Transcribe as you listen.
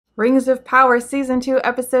Rings of Power Season 2,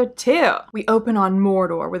 Episode 2. We open on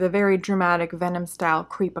Mordor with a very dramatic Venom-style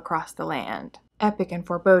creep across the land. Epic and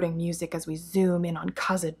foreboding music as we zoom in on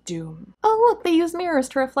Khazad-dûm. Oh look, they use mirrors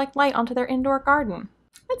to reflect light onto their indoor garden.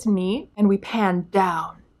 That's neat. And we pan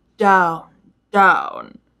down, down,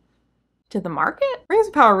 down to the market? Rings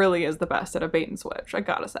of Power really is the best at a bait and switch, I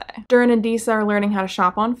gotta say. Durin and Disa are learning how to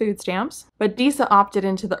shop on food stamps, but Disa opted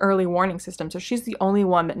into the early warning system, so she's the only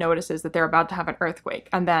one that notices that they're about to have an earthquake,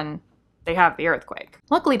 and then they have the earthquake.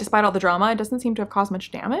 Luckily, despite all the drama, it doesn't seem to have caused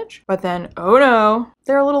much damage. But then, oh no,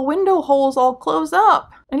 their little window holes all close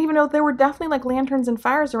up. And even though there were definitely like lanterns and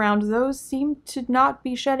fires around, those seem to not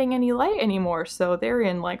be shedding any light anymore, so they're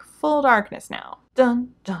in like full darkness now.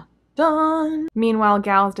 Dun, dun, dun. Meanwhile,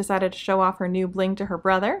 Gal has decided to show off her new bling to her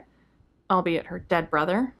brother, albeit her dead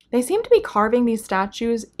brother. They seem to be carving these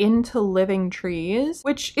statues into living trees,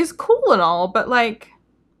 which is cool and all, but like,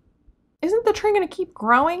 isn't the tree gonna keep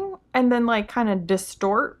growing and then like kind of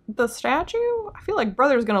distort the statue? I feel like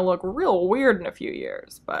brother's gonna look real weird in a few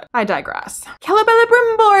years, but I digress.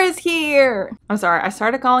 Celebrimbor is here! I'm sorry, I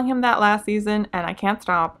started calling him that last season and I can't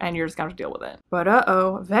stop and you're just gonna have to deal with it. But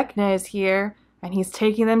uh-oh, Vecna is here and he's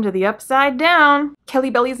taking them to the upside down.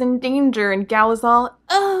 Celebri's in danger and Gal is all,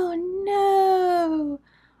 oh no!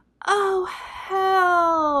 Oh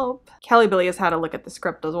help! Celebri has had a look at the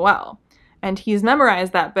script as well. And he's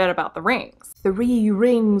memorized that bit about the rings. 3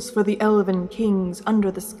 rings for the elven kings under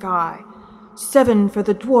the sky, 7 for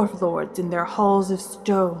the dwarf lords in their halls of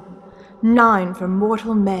stone, 9 for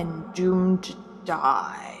mortal men doomed to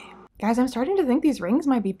die. Guys, I'm starting to think these rings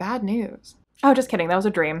might be bad news. Oh, just kidding, that was a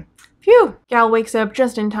dream. Phew! Gal wakes up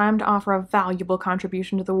just in time to offer a valuable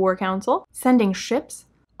contribution to the War Council, sending ships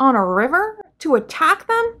on a river to attack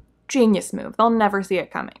them? Genius move. They'll never see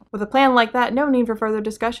it coming. With a plan like that, no need for further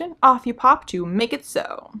discussion. Off you pop to make it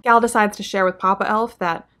so. Gal decides to share with Papa Elf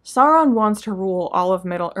that Sauron wants to rule all of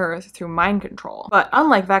Middle-earth through mind control. But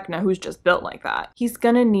unlike Vecna, who's just built like that, he's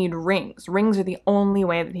gonna need rings. Rings are the only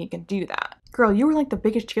way that he can do that. Girl, you were like the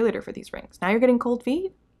biggest cheerleader for these rings. Now you're getting cold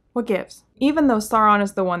feet? What gives? Even though Sauron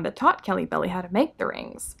is the one that taught Celebi how to make the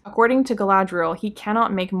rings, according to Galadriel, he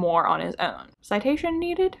cannot make more on his own. Citation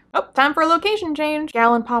needed? Oh, time for a location change!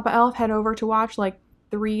 Gal and Papa Elf head over to watch like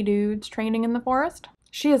 3 dudes training in the forest.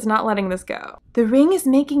 She is not letting this go. The ring is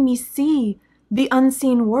making me see the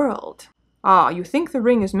unseen world. Ah, you think the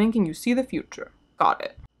ring is making you see the future. Got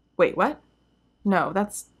it. Wait, what? No,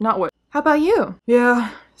 that's not what. How about you?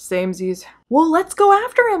 Yeah, samesies. Well, let's go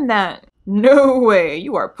after him then. No way,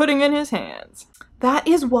 you are putting in his hands. That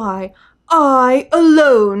is why I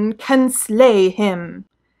alone can slay him.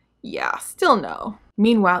 Yeah, still no.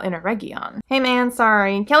 Meanwhile, in Eregion. Hey man,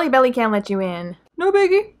 sorry, Celebi can't let you in. No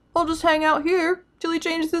biggie, I'll just hang out here till he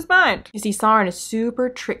changes his mind. You see, Sauron is super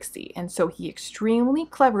tricksy, and so he extremely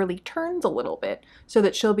cleverly turns a little bit so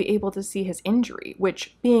that she'll be able to see his injury,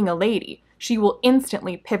 which, being a lady, she will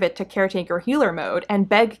instantly pivot to caretaker healer mode and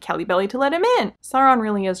beg Celebi to let him in. Sauron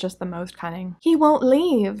really is just the most cunning. He won't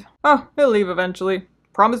leave. Oh, he'll leave eventually.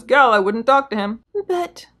 Promised Gal I wouldn't talk to him.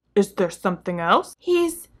 But... is there something else?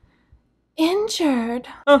 He's injured.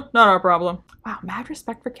 Oh, not our problem. Wow, mad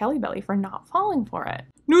respect for Celebi for not falling for it.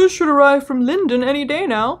 News should arrive from Lindon any day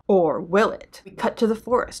now. Or will it? We cut to the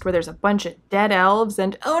forest where there's a bunch of dead elves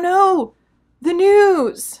and oh no! The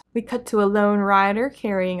news! We cut to a lone rider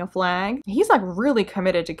carrying a flag. He's like really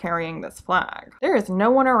committed to carrying this flag. There is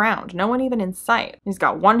no one around, no one even in sight. He's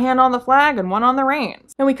got one hand on the flag and one on the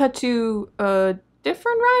reins. And we cut to a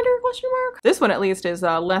different rider, question mark? This one at least is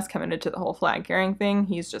less committed to the whole flag carrying thing.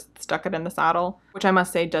 He's just stuck it in the saddle, which I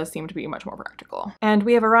must say does seem to be much more practical. And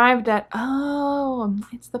we have arrived at, oh,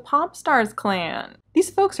 it's the Pop Stars clan.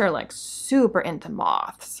 These folks are like super into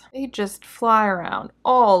moths. They just fly around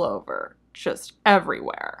all over. Just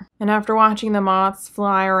everywhere. And after watching the moths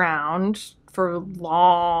fly around for a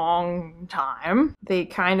long time, they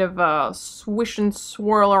kind of swish and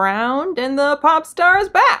swirl around and the pop star is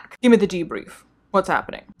back. Give me the debrief. What's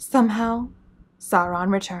happening? Somehow,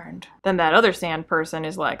 Sauron returned. Then that other sand person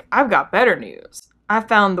is like, I've got better news. I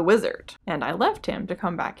found the wizard, and I left him to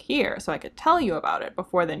come back here so I could tell you about it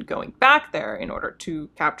before then going back there in order to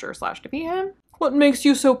capture / defeat him. What makes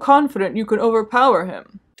you so confident you can overpower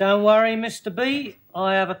him? Don't worry, Mr. B.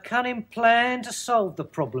 I have a cunning plan to solve the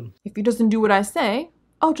problem. If he doesn't do what I say,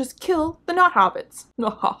 I'll just kill the Not Hobbits.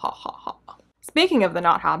 Speaking of the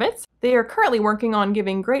Not Hobbits, they are currently working on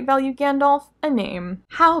giving Great Value Gandalf a name.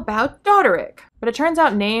 How about Doderic? But it turns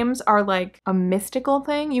out names are like a mystical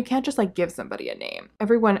thing. You can't just like give somebody a name.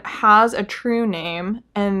 Everyone has a true name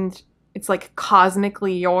and it's like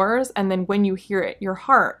cosmically yours. And then when you hear it, your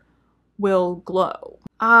heart will glow.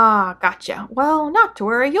 Ah, gotcha. Well, not to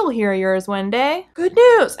worry, you'll hear yours one day. Good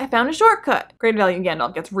news, I found a shortcut. Great Value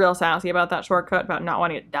Gandalf gets real sassy about that shortcut, about not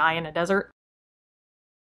wanting to die in a desert.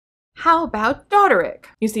 How about Doderick?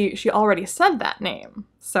 You see, she already said that name,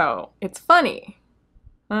 so it's funny.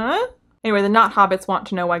 Huh? Anyway, the not hobbits want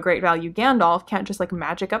to know why Great Value Gandalf can't just like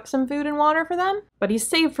magic up some food and water for them, but he's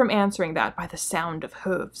saved from answering that by the sound of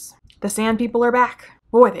hooves. The sand people are back.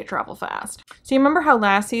 Boy, they travel fast. So you remember how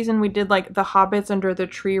last season we did like the hobbits under the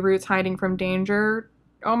tree roots hiding from danger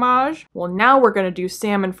homage? Well, now we're gonna do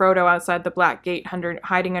Sam and Frodo outside the Black Gate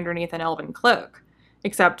hiding underneath an elven cloak.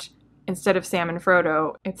 Except instead of Sam and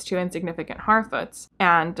Frodo, it's two insignificant Harfoots.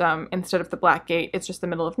 And instead of the Black Gate, it's just the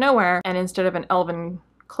middle of nowhere. And instead of an elven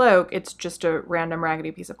cloak, it's just a random raggedy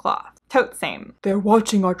piece of cloth. Totes same. They're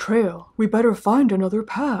watching our trail. We better find another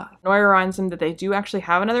path. Noir reminds him that they do actually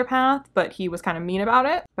have another path, but he was kind of mean about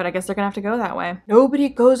it. But I guess they're gonna have to go that way. Nobody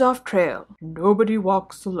goes off trail. Nobody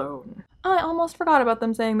walks alone. I almost forgot about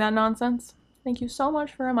them saying that nonsense. Thank you so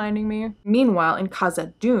much for reminding me. Meanwhile, in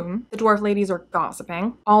Khazad-dûm, the dwarf ladies are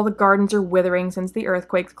gossiping. All the gardens are withering since the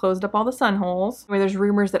earthquakes closed up all the sun holes. Where there's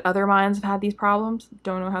rumors that other mines have had these problems.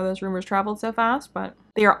 Don't know how those rumors traveled so fast, but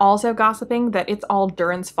they are also gossiping that it's all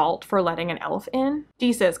Durin's fault for letting an elf in.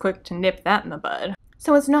 Disa is quick to nip that in the bud.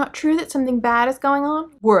 So it's not true that something bad is going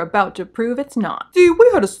on? We're about to prove it's not. See,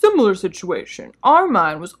 we had a similar situation. Our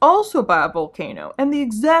mine was also by a volcano, and the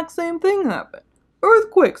exact same thing happened.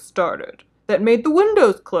 Earthquakes started. That made the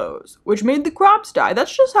windows close, which made the crops die.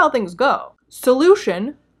 That's just how things go.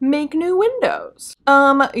 Solution, make new windows.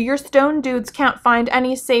 Your stone dudes can't find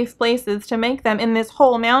any safe places to make them in this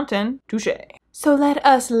whole mountain. Touché. So let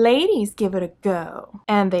us ladies give it a go.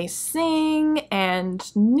 And they sing,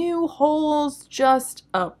 and new holes just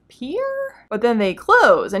appear? But then they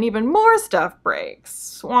close, and even more stuff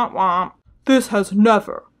breaks. Womp womp. This has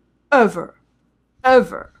never, ever,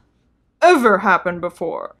 ever happened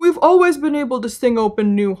before. We've always been able to sing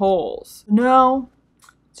open new holes. Now,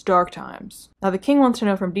 it's dark times. Now the king wants to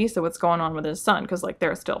know from Disa what's going on with his son, because like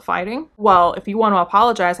they're still fighting. Well, if you want to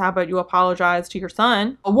apologize, how about you apologize to your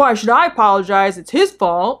son? Why should I apologize? It's his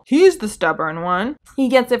fault. He's the stubborn one. He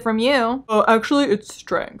gets it from you. Actually, it's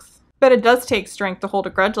strength. Bet it does take strength to hold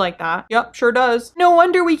a grudge like that. Yep, sure does. No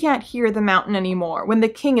wonder we can't hear the mountain anymore, when the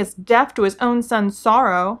king is deaf to his own son's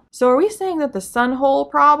sorrow. So are we saying that the sun hole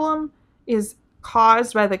problem is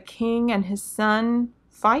caused by the king and his son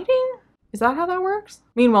fighting? Is that how that works?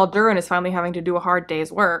 Meanwhile, Durin is finally having to do a hard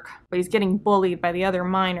day's work, but he's getting bullied by the other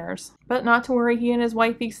miners. But not to worry, he and his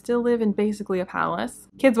wifey still live in basically a palace.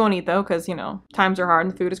 Kids won't eat though, because, you know, times are hard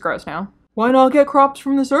and the food is gross now. Why not get crops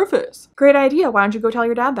from the surface? Great idea, why don't you go tell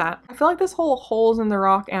your dad that? I feel like this whole holes in the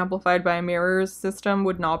rock amplified by mirrors system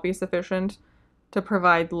would not be sufficient to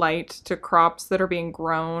provide light to crops that are being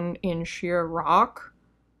grown in sheer rock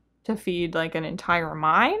to feed like an entire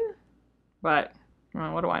mine, but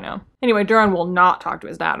what do I know? Anyway, Durin will not talk to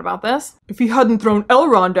his dad about this. If he hadn't thrown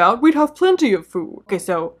Elrond out, we'd have plenty of food. Okay,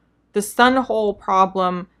 so the sun hole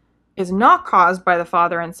problem is not caused by the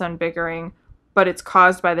father and son bickering, but it's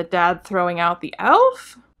caused by the dad throwing out the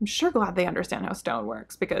elf? I'm sure glad they understand how stone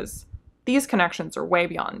works, because these connections are way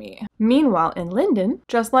beyond me. Meanwhile, in Lindon,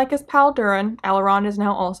 just like his pal Durin, Elrond is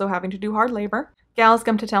now also having to do hard labor. Gals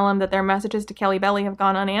come to tell him that their messages to Kelly Belly have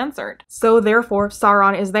gone unanswered. So therefore,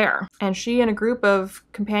 Sauron is there. And she and a group of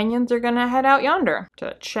companions are gonna head out yonder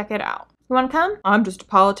to check it out. You wanna come? I'm just a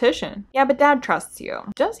politician. Yeah, but Dad trusts you.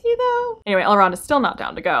 Does he though? Anyway, Elrond is still not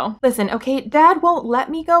down to go. Listen, okay, Dad won't let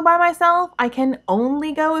me go by myself. I can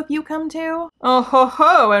only go if you come too. Oh ho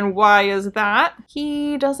ho, and why is that?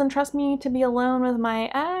 He doesn't trust me to be alone with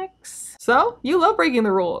my ex. So, you love breaking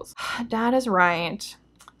the rules. Dad is right.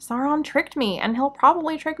 Sauron tricked me, and he'll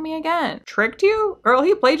probably trick me again. Tricked you? Girl,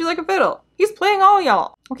 he played you like a fiddle. He's playing all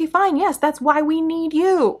y'all. Okay, fine, yes, that's why we need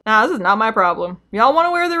you. Nah, this is not my problem. Y'all want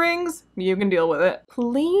to wear the rings? You can deal with it.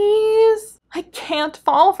 Please? I can't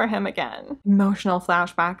fall for him again. Emotional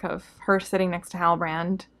flashback of her sitting next to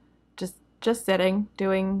Halbrand. Just sitting,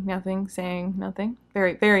 doing nothing, saying nothing.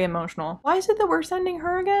 Very, very emotional. Why is it that we're sending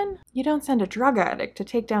her again? You don't send a drug addict to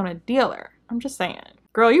take down a dealer. I'm just saying.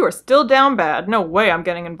 Girl, you are still down bad. No way I'm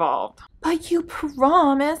getting involved. But you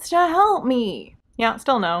promised to help me. Yeah,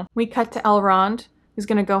 still no. We cut to Elrond, who's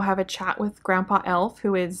gonna go have a chat with Grandpa Elf,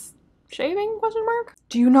 who is shaving, question mark?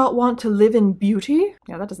 Do you not want to live in beauty?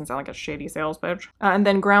 Yeah, that doesn't sound like a shady sales pitch. And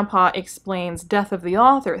then Grandpa explains death of the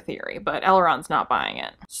author theory, but Elrond's not buying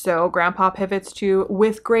it. So Grandpa pivots to,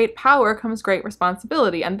 with great power comes great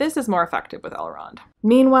responsibility, and this is more effective with Elrond.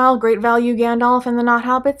 Meanwhile, Great Value Gandalf and the Not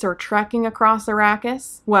Hobbits are trekking across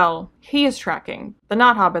Arrakis. Well, he is trekking. The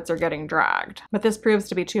Not Hobbits are getting dragged. But this proves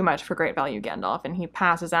to be too much for Great Value Gandalf, and he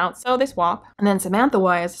passes out, so they swap. And then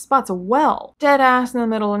Samantha-wise spots a well, dead ass in the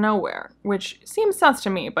middle of nowhere, which seems sus to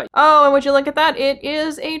me, but oh, and would you look at that? It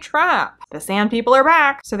is a trap. The Sand People are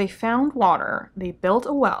back. So they found water, they built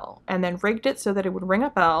a well, and then rigged it so that it would ring a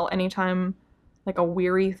bell anytime like a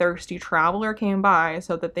weary, thirsty traveler came by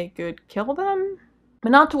so that they could kill them.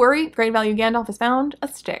 But not to worry, Great Value Gandalf has found a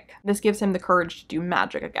stick. This gives him the courage to do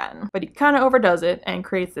magic again. But he kind of overdoes it and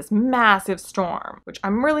creates this massive storm, which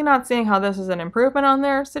I'm really not seeing how this is an improvement on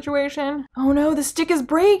their situation. Oh no, the stick is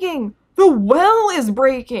breaking! The well is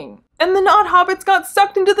breaking! And the Not Hobbits got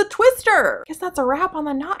sucked into the Twister! Guess that's a wrap on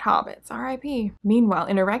the Not Hobbits, R.I.P. Meanwhile,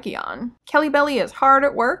 in Eregion, Kelly Belly is hard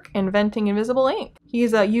at work inventing invisible ink.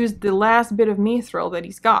 He's used the last bit of mithril that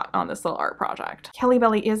he's got on this little art project. Kelly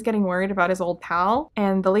Belly is getting worried about his old pal,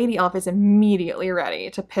 and the Lady Elf is immediately ready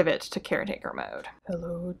to pivot to caretaker mode.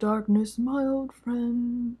 Hello, darkness, my old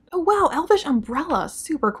friend. Oh wow, Elvish umbrella,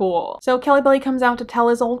 super cool. So Kelly Belly comes out to tell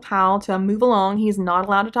his old pal to move along. He's not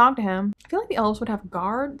allowed to talk to him. I feel like the elves would have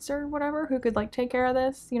guards or whatever who could like take care of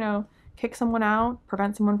this, you know, kick someone out,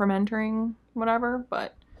 prevent someone from entering, whatever.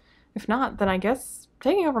 But if not, then I guess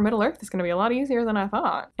taking over Middle Earth is going to be a lot easier than I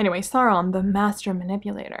thought. Anyway, Sauron, the master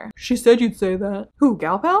manipulator. She said you'd say that. Who,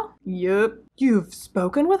 Galpal? Yup. You've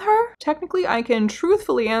spoken with her? Technically, I can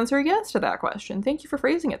truthfully answer yes to that question. Thank you for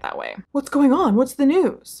phrasing it that way. What's going on? What's the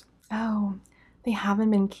news? Oh, they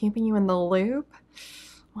haven't been keeping you in the loop?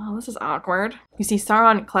 Well, this is awkward. You see,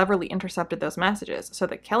 Sauron cleverly intercepted those messages so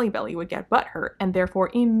that Kelly Belly would get butthurt and therefore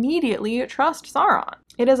immediately trust Sauron.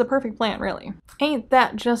 It is a perfect plan, really. Ain't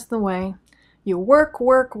that just the way? You work,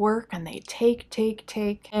 work, work, and they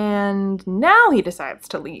take, and now he decides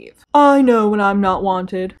to leave. I know when I'm not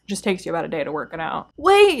wanted. Just takes you about a day to work it out.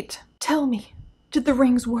 Wait! Tell me, did the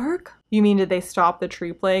rings work? You mean did they stop the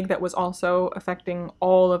tree plague that was also affecting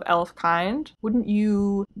all of elf kind? Wouldn't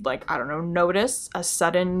you, like, I don't know, notice a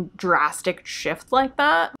sudden drastic shift like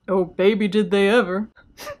that? Oh baby, did they ever.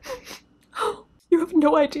 You have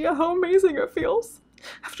no idea how amazing it feels.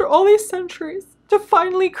 After all these centuries, to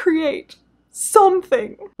finally create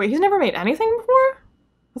something. Wait, he's never made anything before?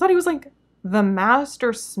 I thought he was like the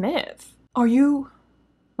master smith. Are you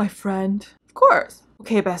my friend? Of course.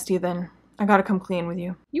 Okay, bestie, then. I gotta come clean with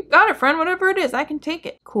you. You got it, friend. Whatever it is, I can take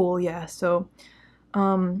it. Cool, yeah. So,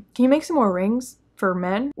 can you make some more rings for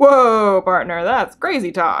men? Whoa, partner, that's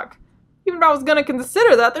crazy talk. Even if I was gonna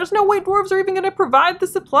consider that, there's no way dwarves are even gonna provide the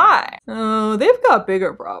supply. Oh, they've got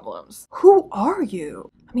bigger problems. Who are you?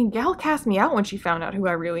 I mean, Gal cast me out when she found out who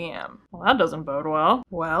I really am. Well, that doesn't bode well.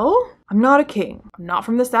 Well, I'm not a king. I'm not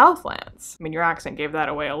from the Southlands. I mean, your accent gave that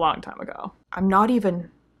away a long time ago. I'm not even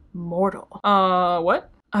mortal. What?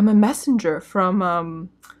 I'm a messenger from,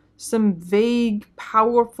 some vague,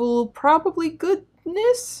 powerful, probably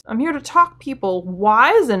goodness. I'm here to talk people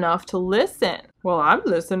wise enough to listen. Well, I'm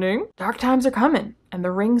listening. Dark times are coming, and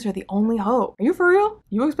the rings are the only hope. Are you for real?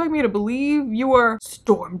 You expect me to believe you are?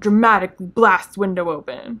 Storm dramatically blasts window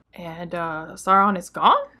open. And, Sauron is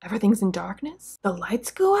gone? Everything's in darkness? The lights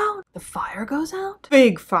go out? The fire goes out?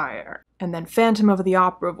 Big fire. And then Phantom of the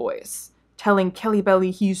Opera voice, telling Kelly Belly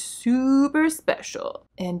he's super special.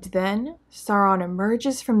 And then Sauron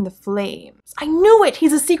emerges from the flames. I knew it!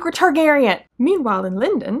 He's a secret Targaryen! Meanwhile in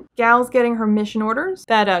Lindon, Gal's getting her mission orders.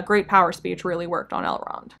 That great power speech really worked on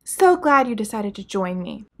Elrond. So glad you decided to join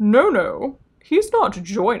me. No. He's not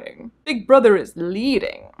joining. Big Brother is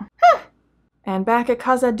leading. And back at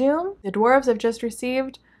Khazad-dûm, the dwarves have just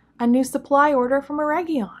received a new supply order from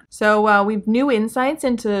Eregion. So we've new insights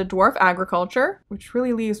into dwarf agriculture, which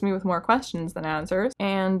really leaves me with more questions than answers.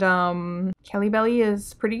 And Kelly Belly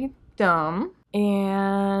is pretty dumb.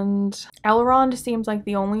 And Elrond seems like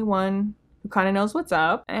the only one who kind of knows what's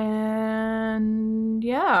up. And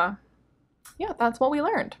yeah, that's what we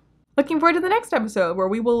learned. Looking forward to the next episode where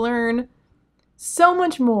we will learn so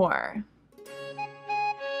much more.